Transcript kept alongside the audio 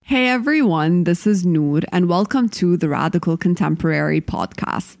everyone, this is Noor, and welcome to the Radical Contemporary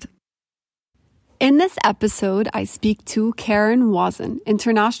podcast. In this episode, I speak to Karen Wazen,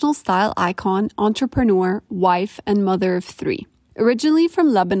 international style icon, entrepreneur, wife, and mother of three. Originally from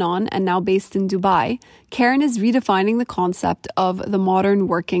Lebanon and now based in Dubai, Karen is redefining the concept of the modern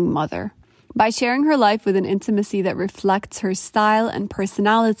working mother. By sharing her life with an intimacy that reflects her style and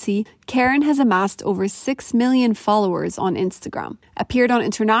personality, Karen has amassed over 6 million followers on Instagram, appeared on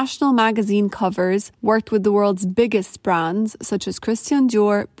international magazine covers, worked with the world's biggest brands such as Christian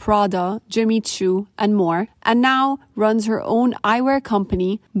Dior, Prada, Jimmy Choo, and more, and now runs her own eyewear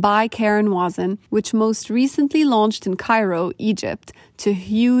company, By Karen Wazen, which most recently launched in Cairo, Egypt, to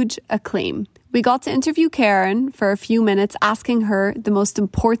huge acclaim. We got to interview Karen for a few minutes, asking her the most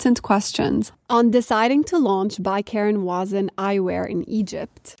important questions on deciding to launch By Karen Wazen eyewear in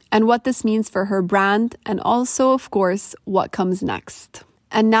Egypt and what this means for her brand, and also, of course, what comes next.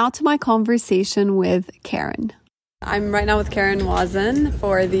 And now to my conversation with Karen. I'm right now with Karen Wazen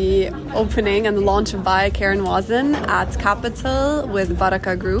for the opening and the launch of By Karen Wazen at Capital with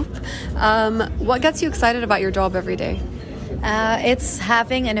Baraka Group. What gets you excited about your job every day? It's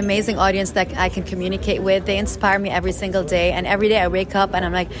having an amazing audience that I can communicate with. They inspire me every single day. And every day I wake up and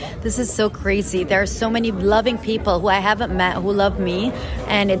I'm like, this is so crazy. There are so many loving people who I haven't met who love me.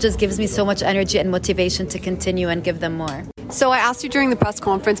 And it just gives me so much energy and motivation to continue and give them more. So I asked you during the press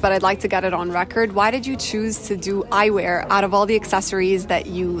conference, but I'd like to get it on record. Why did you choose to do eyewear out of all the accessories that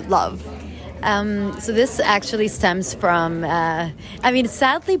you love? So this actually stems from,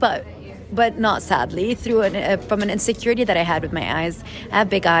 sadly, but not sadly, from an insecurity that I had with my eyes. I have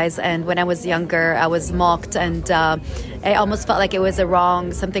big eyes, and when I was younger, I was mocked, and I almost felt like it was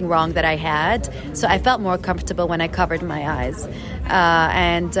something wrong that I had. So I felt more comfortable when I covered my eyes.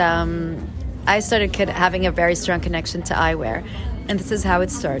 I started having a very strong connection to eyewear, and this is how it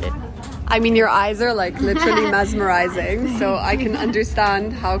started. I mean, your eyes are like literally mesmerizing, so I can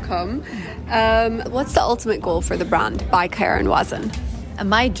understand how come. What's the ultimate goal for the brand, By Karen Wazen?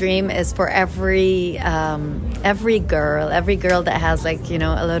 My dream is for every girl that has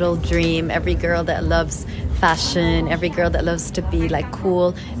a little dream, every girl that loves fashion, every girl that loves to be like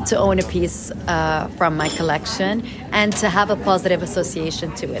cool, to own a piece from my collection and to have a positive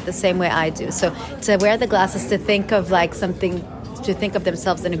association to it, the same way I do. So to wear the glasses, to think of like something, to think of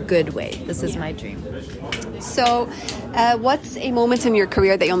themselves in a good way. This is my dream. So what's a moment in your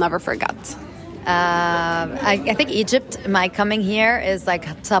career that you'll never forget? I think Egypt, my coming here is like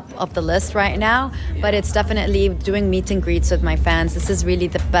top of the list right now, but it's definitely doing meet and greets with my fans. This is really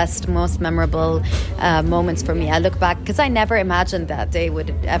the best, most memorable moments for me. I look back because I never imagined that day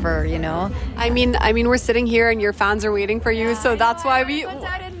would ever, I mean, we're sitting here and your fans are waiting for you, so that's why we.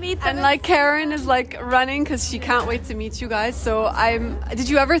 And like Karen is like running because she can't wait to meet you guys. So did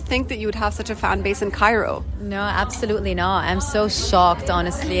you ever think that you would have such a fan base in Cairo? No, absolutely not. I'm so shocked,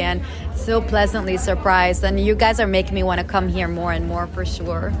 honestly, and so pleasantly surprised. And you guys are making me want to come here more and more for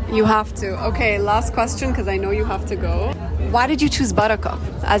sure. You have to. Okay, last question because I know you have to go. Why did you choose Baraka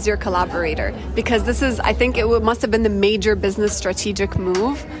as your collaborator? Because I think it must have been the major business strategic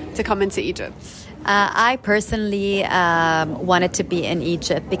move to come into Egypt. I personally wanted to be in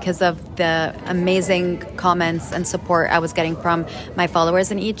Egypt because of the amazing comments and support I was getting from my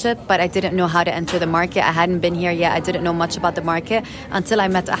followers in Egypt, but I didn't know how to enter the market. I hadn't been here yet. I didn't know much about the market until I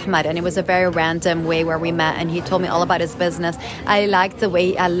met Ahmed, and it was a very random way where we met, and he told me all about his business. I loved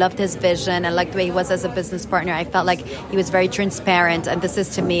his vision. I liked the way he was as a business partner. I felt like he was very transparent, and this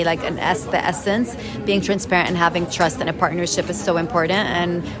is to me like the essence. Being transparent and having trust in a partnership is so important,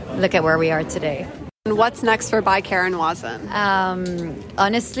 and look at where we are today. And what's next for By Karen Wazen?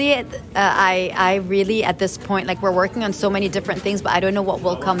 Honestly, I really, at this point, we're working on so many different things, but I don't know what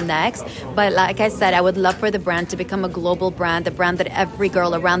will come next. But like I said, I would love for the brand to become a global brand, a brand that every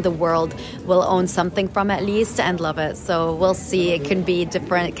girl around the world will own something from at least and love it. So we'll see. It can be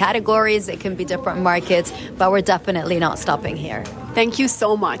different categories, it can be different markets, but we're definitely not stopping here. Thank you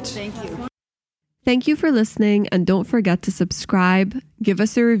so much. Thank you. Thank you for listening, and don't forget to subscribe, give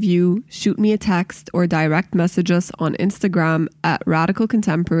us a review, shoot me a text, or direct message us on Instagram at Radical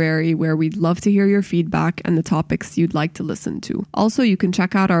Contemporary, where we'd love to hear your feedback and the topics you'd like to listen to. Also, you can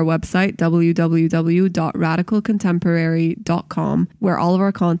check out our website, www.radicalcontemporary.com, where all of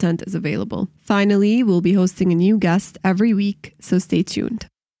our content is available. Finally, we'll be hosting a new guest every week, so stay tuned.